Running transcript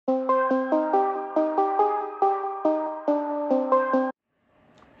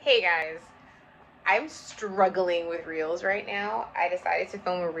Hey guys, I'm struggling with reels right now. I decided to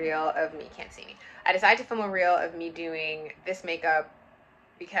film a reel of me, can't see me. I decided to film a reel of me doing this makeup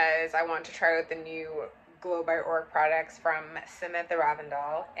because I want to try out the new Glow by Auric products from Samantha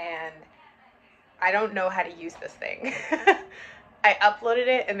Ravindal, and I don't know how to use this thing. I uploaded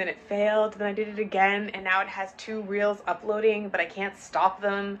it and then it failed, then I did it again, and now it has 2 reels uploading, but I can't stop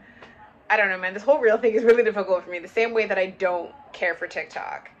them. I don't know, man. This whole reel thing is really difficult for me, the same way that I don't care for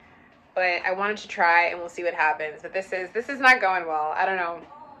TikTok. But I wanted to try and we'll see what happens. But this is not going well. I don't know.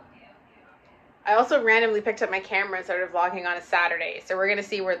 I also randomly picked up my camera and started vlogging on a Saturday. So we're going to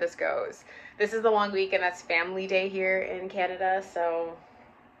see where this goes. This is the long week and that's family day here in Canada. So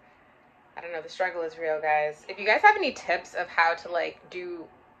I don't know. The struggle is real, guys. If you guys have any tips of how to to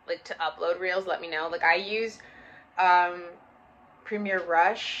upload reels, let me know. Like I use Premiere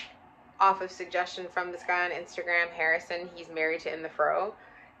Rush off of suggestion from this guy on Instagram, Harrison. He's married to In the Fro,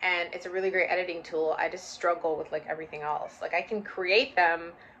 and it's a really great editing tool. I just struggle with everything else. I can create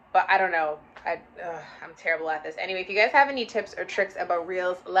them, but I don't know. I'm terrible at this. Anyway, if you guys have any tips or tricks about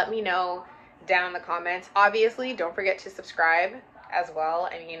reels, let me know down in the comments. Obviously, don't forget to subscribe as well.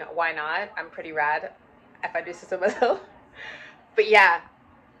 I mean, why not? I'm pretty rad if I do so myself. But yeah,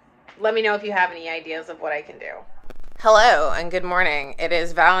 let me know if you have any ideas of what I can do. Hello and good morning. It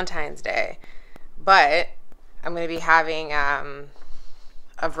is Valentine's Day, but I'm going to be having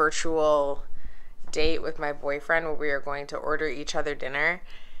a virtual date with my boyfriend where we are going to order each other dinner,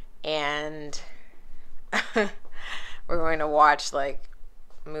 and we're going to watch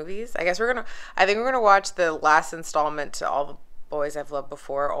movies. I think we're going to watch the last installment to All the Boys I've Loved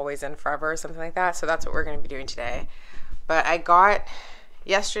Before, Always and Forever, or something like that. So that's what we're going to be doing today. But I got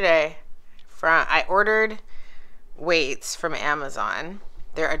yesterday I ordered weights from Amazon.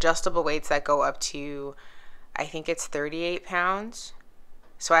 They're adjustable weights that go up to, I think it's 38 pounds.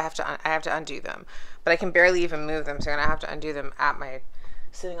 So I have to undo them, but I can barely even move them. So I'm gonna have to undo them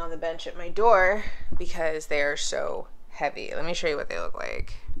sitting on the bench at my door because they are so heavy. Let me show you what they look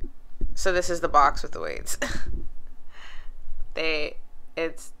like. So this is the box with the weights.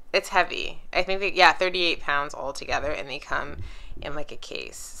 It's heavy. I think 38 pounds altogether, and they come in a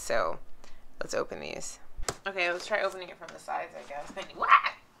case. So let's open these. Okay, let's try opening it from the sides, I guess. Okay.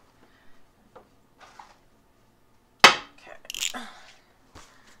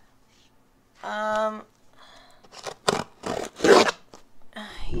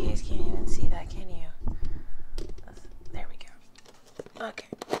 You guys can't even see that, can you? There we go. Okay.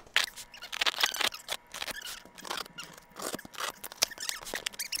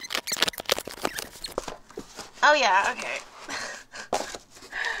 Oh yeah, okay.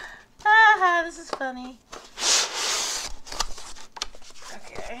 Haha, this is funny.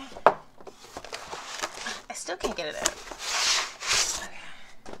 Okay. I still can't get it out.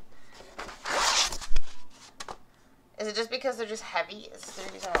 Is it just because they're just heavy? Is this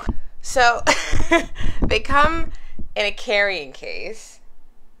the reason why? So, they come in a carrying case.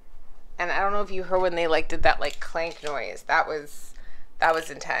 And I don't know if you heard when they did that clank noise. That was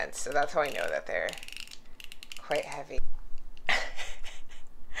intense. So that's how I know that they're quite heavy.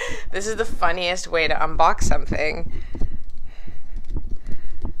 This is the funniest way to unbox something.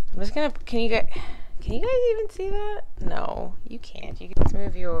 I'm just gonna, can you guys even see that? No, you can't. Let's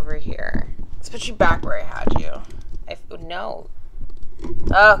move you over here. Let's put you back where I had you. No.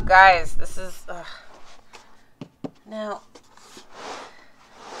 Oh, guys, this is, no.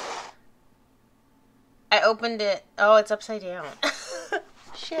 I opened it. Oh, it's upside down.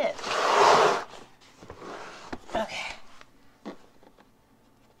 Shit. Okay.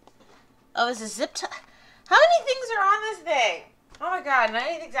 Oh, it's a zip tie. How many things are on this thing? Oh my god, now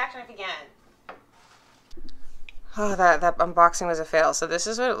I need the Exact knife again. Oh, that unboxing was a fail. So this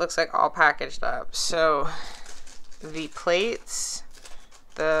is what it looks like all packaged up. So the plates,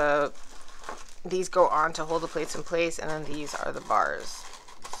 these go on to hold the plates in place, and then these are the bars.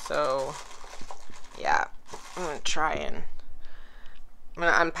 So yeah, I'm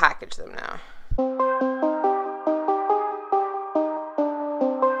gonna unpackage them now.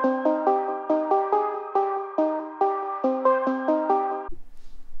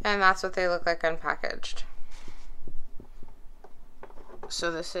 And that's what they look like unpackaged. So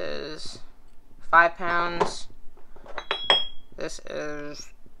this is 5 pounds. This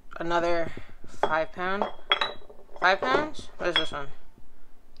is another 5 pound. 5 pounds? What is this one?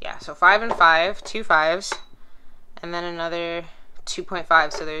 Yeah, so 5 and 5, 2 5s, and then another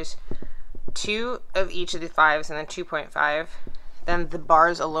 2.5. So there's 2 of each of the 5s and then 2.5. Then the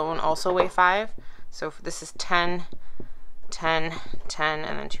bars alone also weigh 5. So this is 10, 10, 10,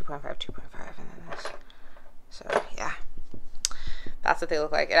 and then 2.5, 2.5, and then this. So yeah, That's what they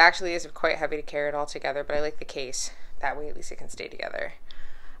look like. It actually is quite heavy to carry it all together, but I like the case. That way at least it can stay together.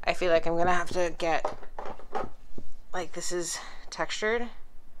 I feel like I'm gonna have to get, like, this is textured,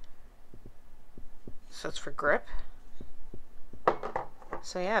 so it's for grip.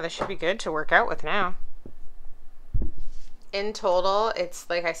 So yeah, this should be good to work out with now. In total, it's,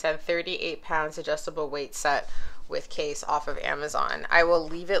 like I said, 38 pounds adjustable weight set with case off of Amazon. I will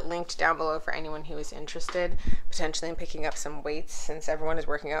leave it linked down below for anyone who is interested potentially in picking up some weights, since everyone is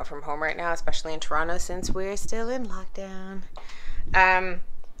working out from home right now, especially in Toronto since we're still in lockdown. I'm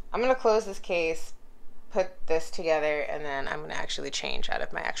gonna close this case, put this together, and then I'm gonna actually change out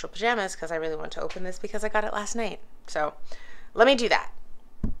of my actual pajamas because I really want to open this because I got it last night. So let me do that.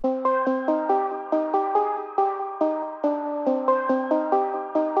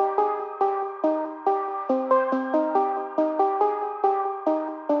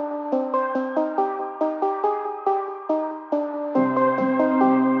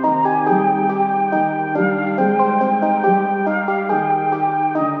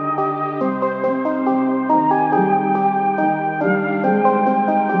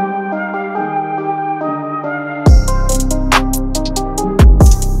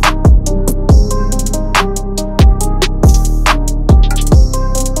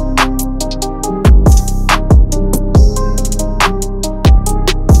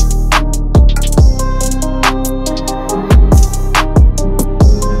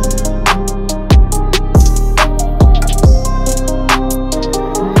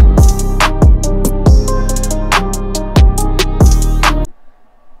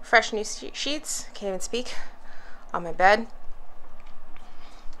 Fresh new sheets, can't even speak, on my bed.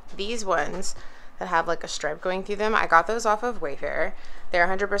 These ones that have like a stripe going through them, I got those off of Wayfair. They're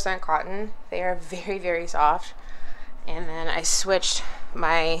 100% cotton. They are very, very soft. And then I switched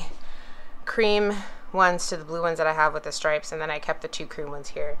my cream ones to the blue ones that I have with the stripes, and then I kept the 2 cream ones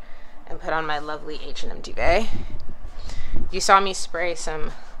here and put on my lovely H&M duvet. You saw me spray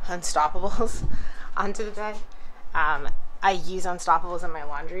some Unstoppables onto the bed. I use Unstoppables in my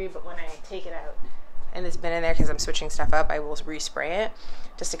laundry, but when I take it out and it's been in there because I'm switching stuff up, I will respray it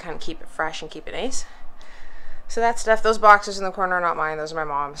just to kind of keep it fresh and keep it nice. So that stuff, those boxes in the corner are not mine, those are my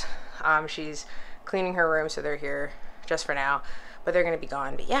mom's. She's cleaning her room, so they're here just for now, but they're gonna be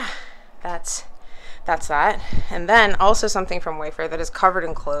gone. But yeah, that's that. And then also something from Wayfair that is covered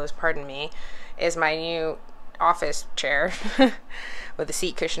in clothes, pardon me, is my new office chair with a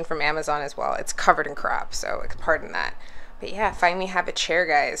seat cushion from Amazon as well. It's covered in crap, so pardon that. But yeah, finally have a chair,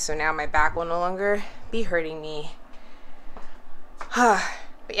 guys. So now my back will no longer be hurting me. But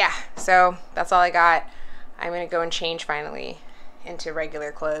yeah, so that's all I got. I'm gonna go and change finally into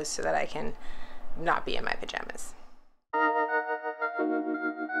regular clothes so that I can not be in my pajamas.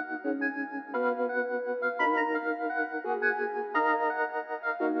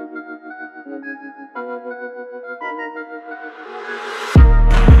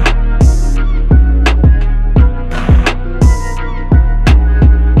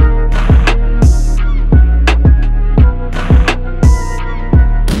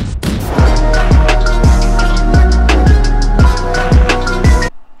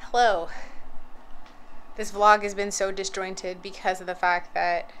 Hello. This vlog has been so disjointed because of the fact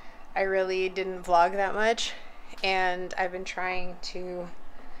that I really didn't vlog that much, and I've been trying to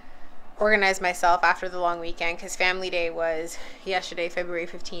organize myself after the long weekend because family day was yesterday, February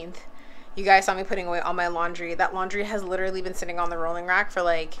 15th. You guys saw me putting away all my laundry. That laundry has literally been sitting on the rolling rack for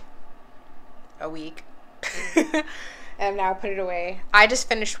like a week. And I've now put it away. I just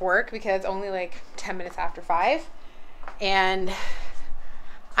finished work because it's only like 10 minutes after 5, and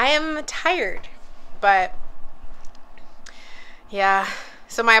I am tired, but yeah,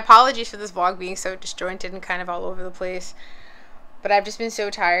 so my apologies for this vlog being so disjointed and kind of all over the place, but I've just been so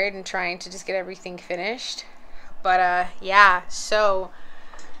tired and trying to just get everything finished. But yeah, so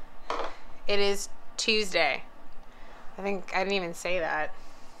it is Tuesday. I think I didn't even say that.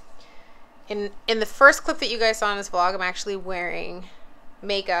 In the first clip that you guys saw in this vlog, I'm actually wearing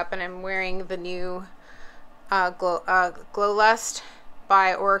makeup, and I'm wearing the new Glow Lust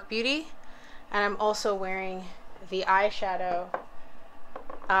by Auric Beauty, and I'm also wearing the eyeshadow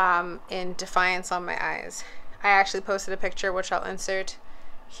in Defiance on my eyes. I actually posted a picture, which I'll insert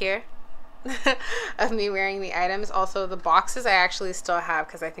here, of me wearing the items. Also, the boxes I actually still have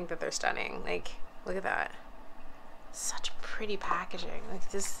because I think that they're stunning. Like, look at that. Such pretty packaging. Like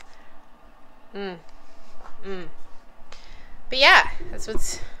this. But yeah, that's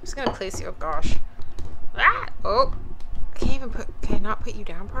what's. I'm just gonna place you. Oh gosh. Ah! Oh. I can't even can I not put you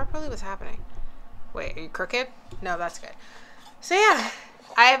down properly? What's happening? Wait, are you crooked? No, that's good. So yeah,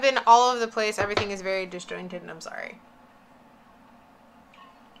 I have been all over the place. Everything is very disjointed, and I'm sorry.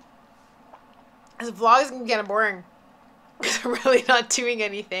 This vlog is gonna be kind of boring because I'm really not doing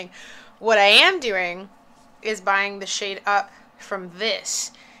anything. What I am doing is buying the shade Up from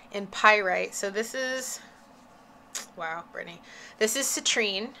this in Pyrite. So this is, wow, Brittany. This is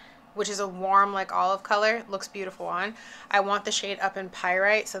Citrine, which is a warm like olive color. It looks beautiful on. I want the shade Up in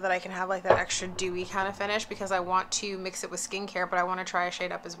Pyrite so that I can have like that extra dewy kind of finish, because I want to mix it with skincare, but I want to try a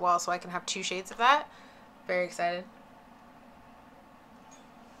shade Up as well so I can have 2 shades of that. Very excited.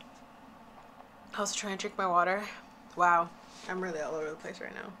 I also try and drink my water. Wow, I'm really all over the place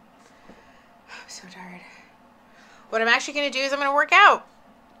right now. I'm so tired. What I'm actually going to do is I'm going to work out.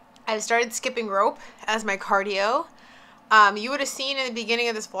 I've started skipping rope as my cardio. You would have seen in the beginning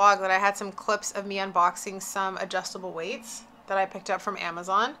of this vlog that I had some clips of me unboxing some adjustable weights that I picked up from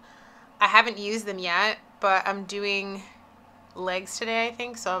Amazon. I haven't used them yet, but I'm doing legs today, I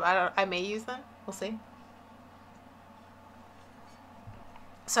think, so I may use them. We'll see.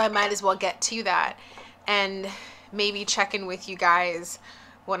 So I might as well get to that and maybe check in with you guys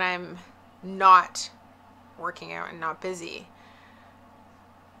when I'm not working out and not busy.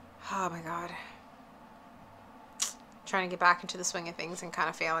 Oh my God. Trying to get back into the swing of things and kind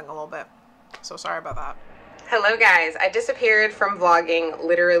of failing a little bit. So sorry about that. Hello guys. I disappeared from vlogging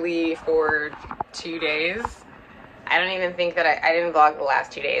literally for 2 days. I don't even think that I didn't vlog the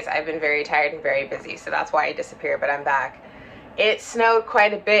last 2 days. I've been very tired and very busy, so that's why I disappeared, but I'm back. It snowed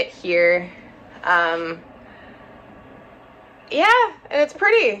quite a bit here. Yeah, and it's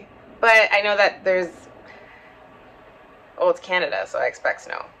pretty, but I know that there's, oh, it's Canada, so I expect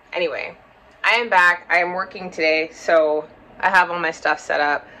snow. Anyway, I am back. I am working today, so I have all my stuff set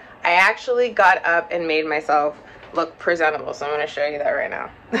up. I actually got up and made myself look presentable, so I'm going to show you that right now.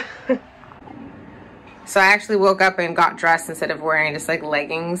 So I actually woke up and got dressed instead of wearing just like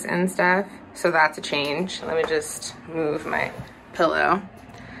leggings and stuff. So that's a change. Let me just move my pillow.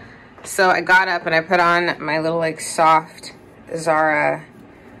 So I got up and I put on my little like soft Zara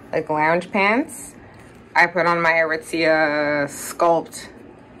like lounge pants. I put on my Aritzia Sculpt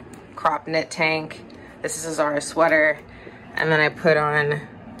crop knit tank. This is a Zara sweater. And then I put on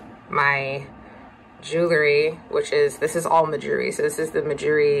my jewelry, which is, this is all Majuri. So this is the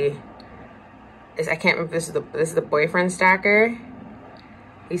Majuri, I can't remember if this is the boyfriend stacker.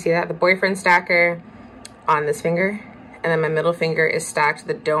 You see that? The boyfriend stacker on this finger. And then my middle finger is stacked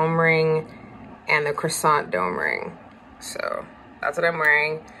the dome ring and the croissant dome ring. So that's what I'm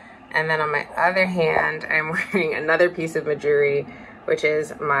wearing. And then on my other hand, I'm wearing another piece of Majuri, which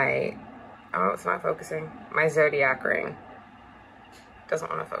is my, oh, it's not focusing, my zodiac ring. Doesn't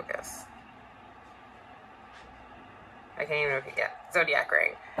want to focus. I can't even get zodiac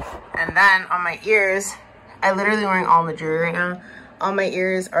ring. And then on my ears, I literally wearing all Majuri right now. On my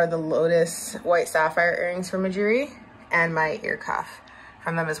ears are the Lotus white sapphire earrings from Majuri and my ear cuff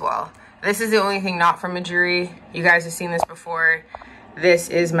from them as well. This is the only thing not from Majuri. You guys have seen this before. This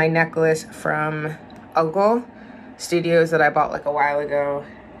is my necklace from Uncle Studios that I bought like a while ago.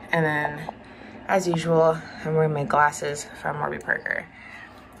 And then, as usual, I'm wearing my glasses from Warby Parker.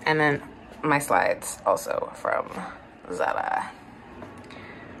 And then my slides also from Zara.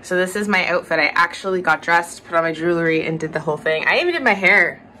 So this is my outfit. I actually got dressed, put on my jewelry, and did the whole thing. I even did my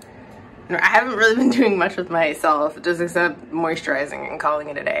hair. I haven't really been doing much with myself, just except moisturizing and calling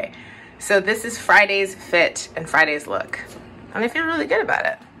it a day. So this is Friday's fit and Friday's look. And I feel really good about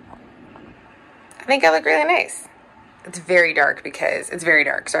it. I think I look really nice. It's very dark because, it's very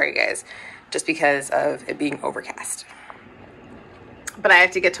dark, sorry guys, just because of it being overcast. But I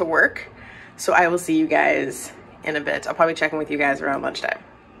have to get to work, so I will see you guys in a bit. I'll probably check in with you guys around lunchtime.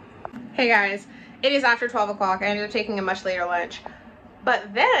 Hey guys, it is after 12 o'clock. I ended up taking a much later lunch.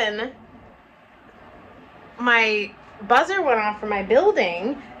 But then my buzzer went off for my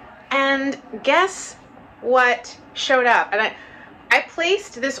building, and guess what showed up? And I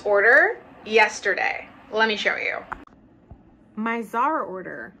placed this order yesterday. Let me show you. My Zara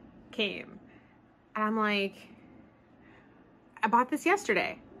order came, and I'm like, I bought this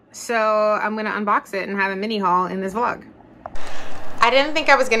yesterday. So I'm gonna unbox it and have a mini haul in this vlog. I didn't think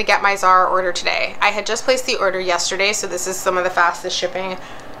I was gonna get my Zara order today. I had just placed the order yesterday, so this is some of the fastest shipping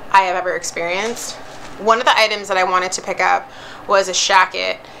I have ever experienced. One of the items that I wanted to pick up was a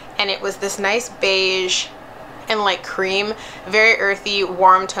shacket, and it was this nice beige and like cream, very earthy,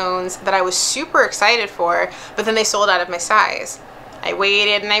 warm tones that I was super excited for, but then they sold out of my size. I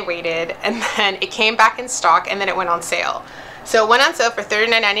waited and I waited, and then it came back in stock, and then it went on sale. So it went on sale for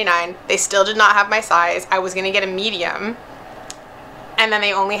 $39.99. They still did not have my size. I was gonna get a medium, and then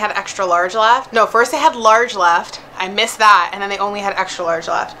they only had extra large left. No, first they had large left. I missed that, and then they only had extra large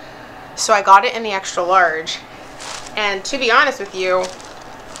left. So I got it in the extra large, and to be honest with you,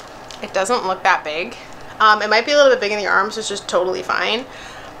 It doesn't look that big. It might be a little bit big in the arms, which is totally fine.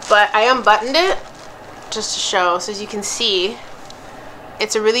 But I unbuttoned it just to show. So as you can see,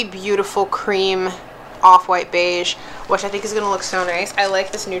 it's a really beautiful cream off-white beige, which I think is going to look so nice. I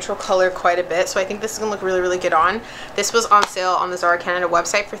like this neutral color quite a bit, so I think this is going to look really, really good on. This was on sale on the Zara Canada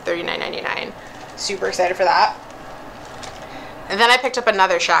website for $39.99. Super excited for that. And then I picked up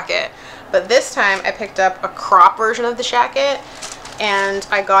another shacket, but this time I picked up a crop version of the shacket, and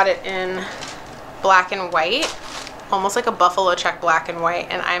I got it in black and white, almost like a buffalo check black and white,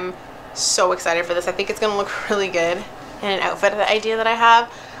 and I'm so excited for this. I think it's going to look really good in an outfit idea that I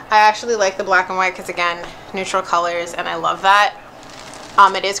have. I actually like the black and white because, again, neutral colors, and I love that.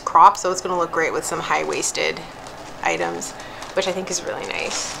 It is cropped, so it's going to look great with some high-waisted items, which I think is really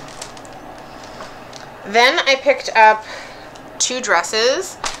nice. Then I picked up 2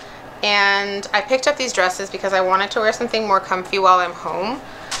 dresses, and I picked up these dresses because I wanted to wear something more comfy while I'm home.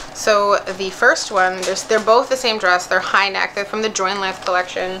 So the first one, they're both the same dress. They're high neck. They're from the Join Life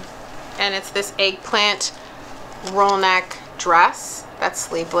collection, and it's this eggplant roll neck dress that's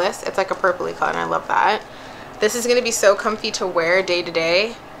sleeveless. It's like a purpley color, and I love that. This is going to be so comfy to wear day to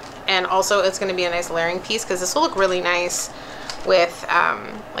day, and also it's going to be a nice layering piece because this will look really nice with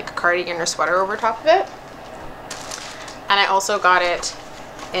like a cardigan or sweater over top of it. And I also got it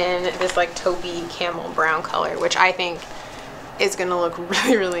in this like taupey camel brown color, which I think is going to look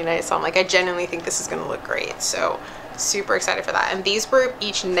really, really nice on. Like, I genuinely think this is going to look great. So super excited for that. And these were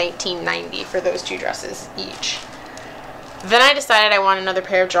each $19.90 for those 2 dresses each. Then I decided I want another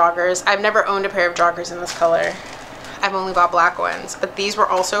pair of joggers. I've never owned a pair of joggers in this color. I've only bought black ones, but these were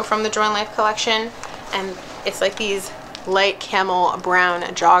also from the Join Life collection, and it's like these light camel brown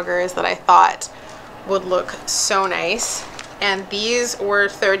joggers that I thought would look so nice. And these were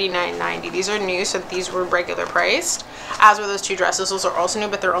 $39.90. These are new, so these were regular priced, as were those 2 dresses. Those are also new,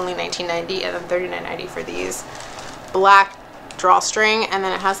 but they're only $19.90, and then $39.90 for these. Black drawstring, and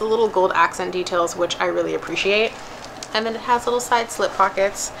then it has the little gold accent details, which I really appreciate. And then it has little side slip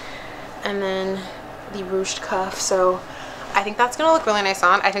pockets, and then the ruched cuff. So I think that's gonna look really nice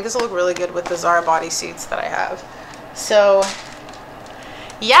on. I think this will look really good with the Zara bodysuits that I have. So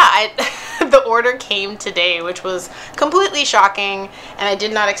yeah, the order came today, which was completely shocking, and I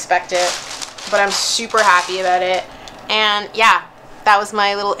did not expect it, but I'm super happy about it. And yeah, that was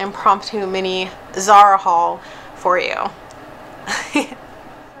my little impromptu mini Zara haul for you. I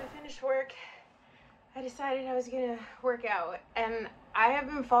finished work. I decided I was gonna work out, and I have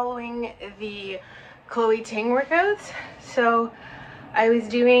been following the Chloe Ting workouts. So I was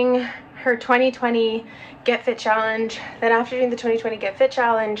doing her 2020 Get Fit Challenge. Then after doing the 2020 Get Fit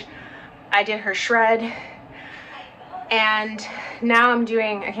Challenge, I did her shred, and now I'm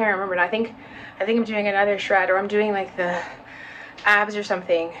doing, I can't remember now, I think I'm doing another shred, or I'm doing like the abs or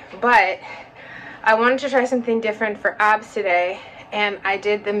something. But I wanted to try something different for abs today, and I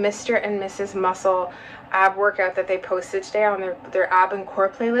did the Mr. and Mrs. Muscle ab workout that they posted today on their ab and core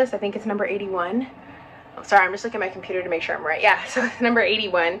playlist. I think it's number 81. Oh, sorry, I'm just looking at my computer to make sure I'm right. Yeah, so it's number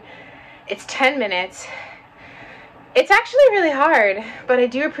 81. It's 10 minutes. It's actually really hard, but I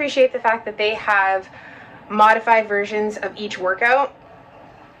do appreciate the fact that they have modified versions of each workout,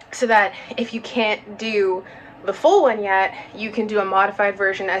 so that if you can't do the full one yet, you can do a modified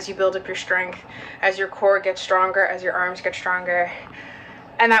version as you build up your strength, as your core gets stronger, as your arms get stronger.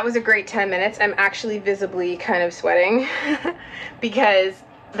 And that was a great 10 minutes. I'm actually visibly kind of sweating because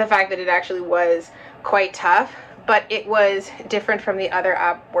the fact that it actually was quite tough, but it was different from the other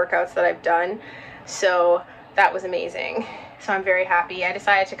ab workouts that I've done. So that was amazing. So I'm very happy. I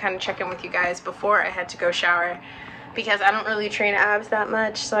decided to kind of check in with you guys before I had to go shower, because I don't really train abs that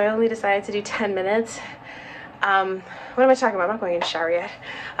much, so I only decided to do 10 minutes. What am I talking about? I'm not going in the shower yet.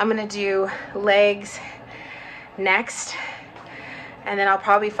 I'm gonna do legs next, and then I'll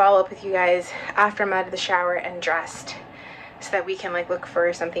probably follow up with you guys after I'm out of the shower and dressed, so that we can like look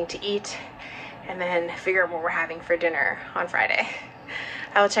for something to eat and then figure out what we're having for dinner on Friday.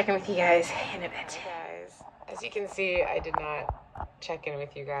 I will check in with you guys in a bit. Guys, as you can see, I did not check in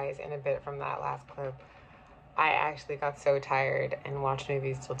with you guys in a bit from that last clip. I actually got so tired and watched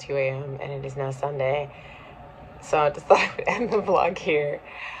movies till 2 a.m. and it is now Sunday. So I just thought I would end the vlog here.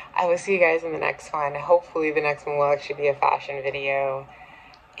 I will see you guys in the next one. Hopefully the next one will actually be a fashion video.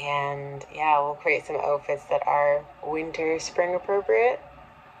 And yeah, we'll create some outfits that are winter, spring appropriate.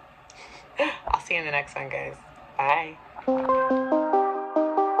 I'll see you in the next one, guys. Bye.